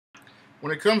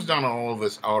When it comes down to all of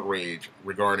this outrage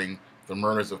regarding the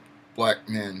murders of black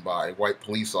men by white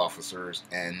police officers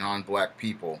and non black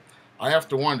people, I have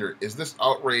to wonder, is this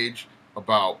outrage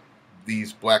about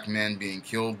these black men being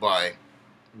killed by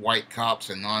white cops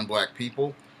and non black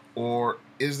people? Or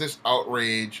is this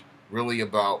outrage really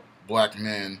about black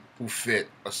men who fit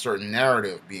a certain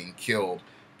narrative being killed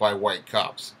by white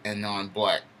cops and non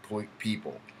black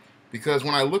people? Because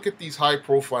when I look at these high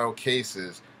profile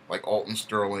cases like Alton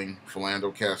Sterling,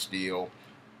 Philando Castile,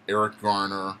 Eric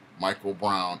Garner, Michael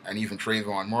Brown, and even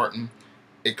Trayvon Martin,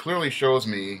 it clearly shows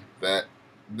me that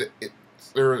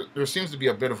there seems to be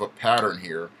a bit of a pattern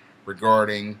here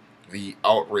regarding the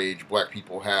outrage black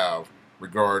people have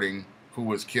regarding who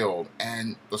was killed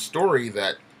and the story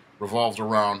that revolves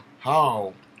around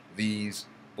how these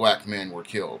black men were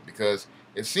killed. Because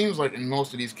it seems like in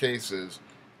most of these cases,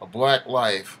 a black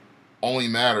life only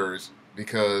matters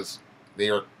because they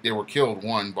were killed,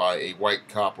 one, by a white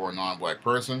cop or a non-black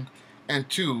person, and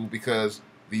two, because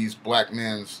these black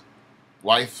men's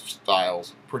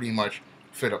lifestyles pretty much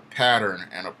fit a pattern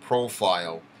and a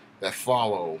profile that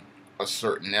follow a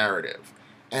certain narrative.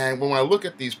 And when I look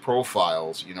at these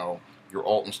profiles, your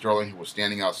Alton Sterling, who was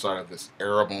standing outside of this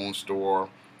Arabone store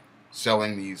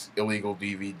selling these illegal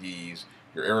DVDs,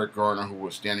 your Eric Garner, who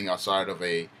was standing outside of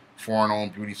a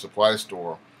foreign-owned beauty supply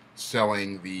store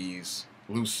selling these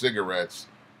loose cigarettes,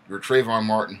 your Trayvon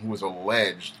Martin, who was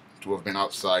alleged to have been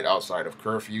outside of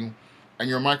curfew, and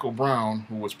your Michael Brown,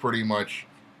 who was pretty much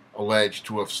alleged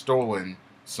to have stolen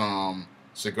some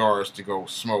cigars to go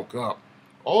smoke up.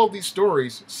 All of these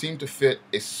stories seem to fit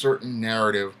a certain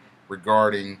narrative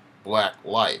regarding black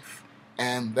life.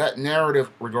 And that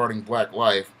narrative regarding black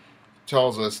life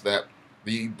tells us that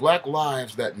the black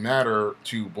lives that matter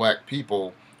to black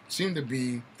people seem to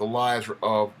be the lives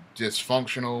of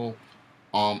dysfunctional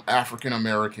African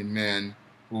American men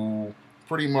who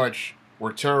pretty much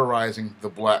were terrorizing the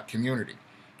black community.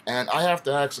 And I have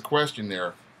to ask a question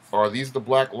there. Are these the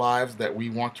black lives that we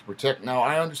want to protect? Now,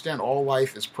 I understand all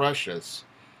life is precious,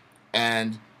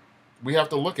 and we have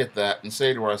to look at that and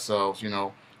say to ourselves,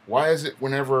 why is it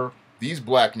whenever these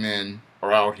black men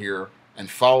are out here and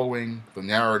following the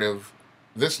narrative,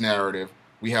 this narrative,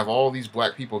 we have all these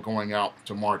black people going out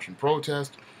to march and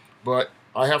protest, but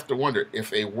I have to wonder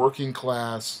if a working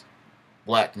class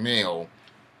black male,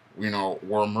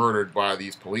 were murdered by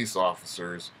these police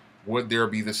officers, would there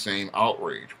be the same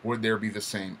outrage? Would there be the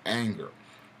same anger?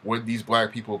 Would these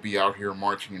black people be out here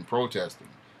marching and protesting?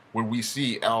 Would we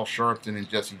see Al Sharpton and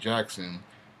Jesse Jackson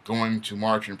going to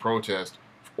march and protest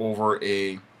over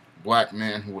a black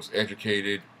man who was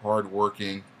educated,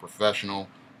 hardworking, professional,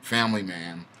 family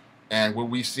man? And would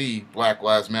we see Black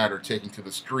Lives Matter taking to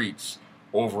the streets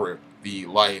over the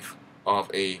life of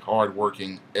a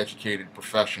hardworking, educated,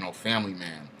 professional family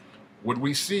man? Would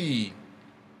we see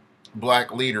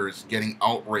black leaders getting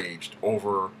outraged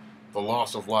over the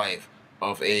loss of life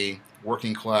of a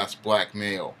working class black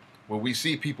male? Will we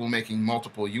see people making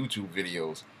multiple YouTube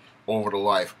videos over the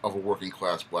life of a working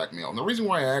class black male? And the reason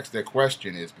why I ask that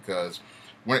question is because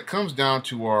when it comes down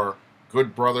to our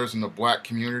good brothers in the black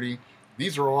community,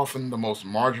 these are often the most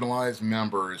marginalized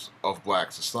members of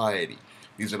black society.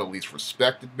 These are the least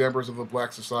respected members of the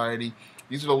black society.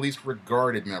 These are the least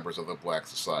regarded members of the black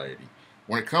society.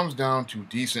 When it comes down to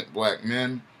decent black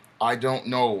men, I don't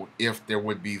know if there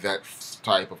would be that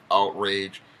type of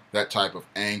outrage, that type of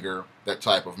anger, that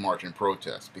type of march and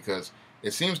protest. Because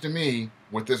it seems to me,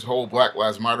 with this whole Black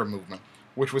Lives Matter movement,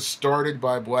 which was started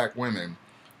by black women,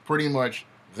 pretty much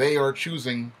they are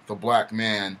choosing the black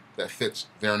man that fits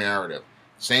their narrative.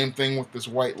 Same thing with this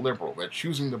white liberal. They're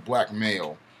choosing the black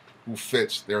male who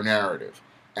fits their narrative.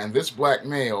 And this black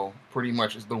male pretty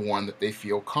much is the one that they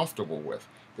feel comfortable with.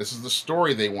 This is the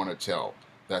story they want to tell,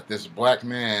 that this black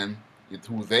man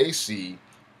who they see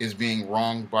is being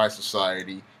wronged by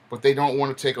society, but they don't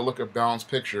want to take a look at a balanced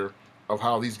picture of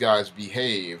how these guys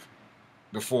behave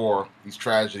before these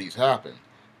tragedies happen.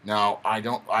 Now,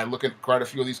 I look at quite a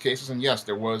few of these cases, and yes,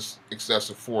 there was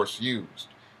excessive force used,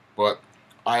 but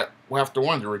I have to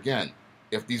wonder again,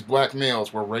 if these black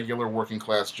males were regular working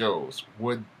class Joes,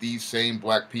 would these same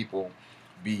black people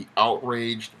be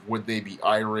outraged? Would they be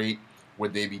irate?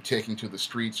 Would they be taking to the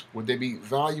streets? Would they be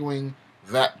valuing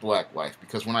that black life?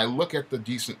 Because when I look at the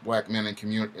decent black men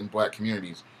in black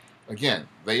communities, again,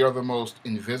 they are the most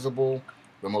invisible,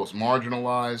 the most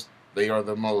marginalized, they are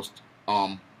the most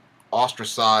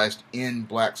ostracized in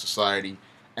black society,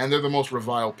 and they're the most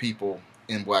reviled people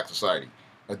in black society.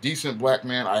 A decent black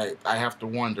man, I have to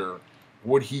wonder,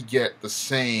 would he get the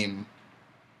same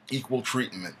equal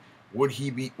treatment? Would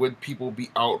people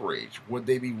be outraged? Would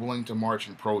they be willing to march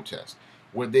and protest?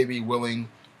 Would they be willing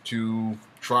to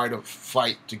try to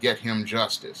fight to get him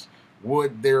justice?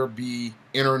 Would there be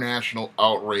international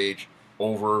outrage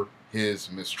over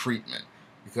his mistreatment?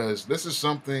 Because this is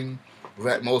something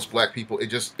that most black people,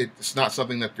 it's not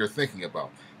something that they're thinking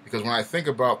about. Because when I think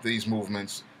about these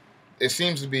movements, it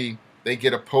seems to be they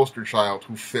get a poster child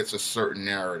who fits a certain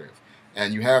narrative,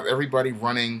 and you have everybody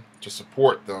running to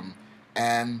support them,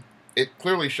 and it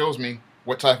clearly shows me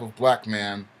what type of black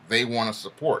man they want to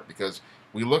support. Because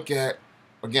we look at,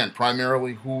 again,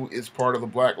 primarily who is part of the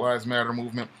Black Lives Matter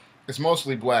movement. It's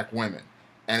mostly black women,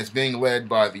 and it's being led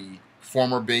by the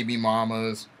former baby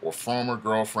mamas or former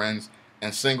girlfriends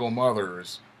and single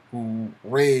mothers who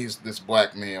raised this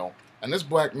black male, and this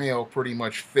black male pretty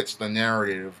much fits the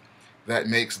narrative that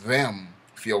makes them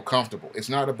feel comfortable. It's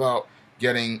not about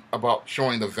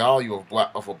showing the value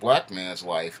of a black man's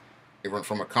life, even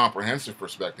from a comprehensive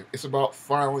perspective. It's about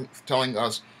telling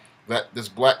us that this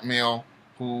black male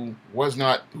who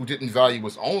didn't value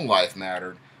his own life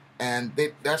mattered, and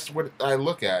that's what I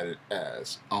look at it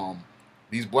as.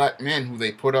 These black men who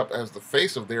they put up as the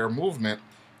face of their movement,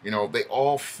 they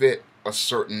all fit a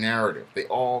certain narrative. They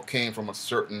all came from a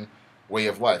certain way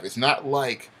of life. It's not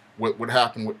like what would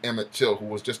happen with Emmett Till, who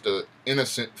was just an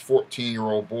innocent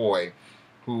 14-year-old boy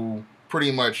who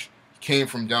pretty much came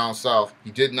from down south.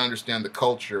 He didn't understand the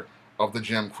culture of the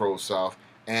Jim Crow South,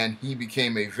 and he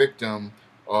became a victim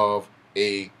of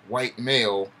a white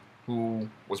male who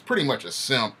was pretty much a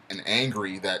simp and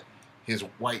angry that his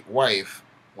white wife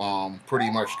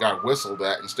pretty much got whistled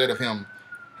at. Instead of him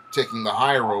taking the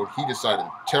high road, he decided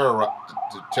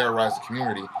to terrorize the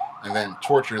community and then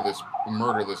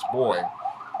murder this boy.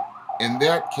 In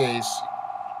that case,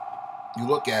 you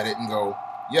look at it and go,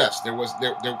 yes, that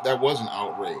was an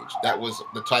outrage. That was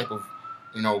the type of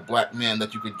black man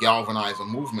that you could galvanize a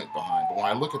movement behind. But when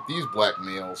I look at these black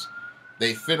males,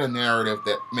 they fit a narrative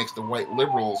that makes the white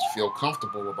liberals feel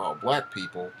comfortable about black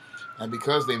people, and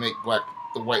because they make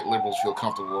the white liberals feel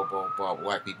comfortable about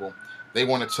black people, they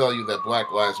want to tell you that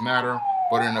Black Lives Matter,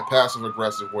 but in a passive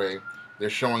aggressive way, they're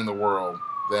showing the world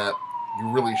that you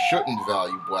really shouldn't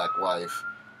value black life.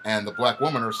 And the black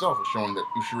woman herself is showing that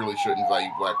you really shouldn't value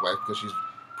black life, because she's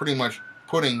pretty much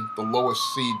putting the lowest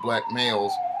seed black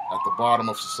males at the bottom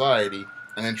of society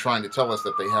and then trying to tell us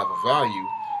that they have a value.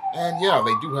 And yeah,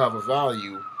 they do have a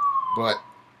value, but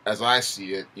as I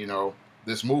see it,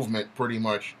 this movement pretty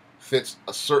much fits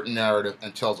a certain narrative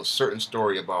and tells a certain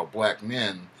story about black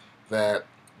men that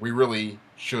we really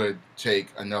should take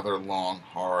another long,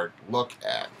 hard look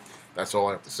at. That's all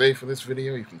I have to say for this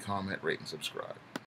video. You can comment, rate, and subscribe.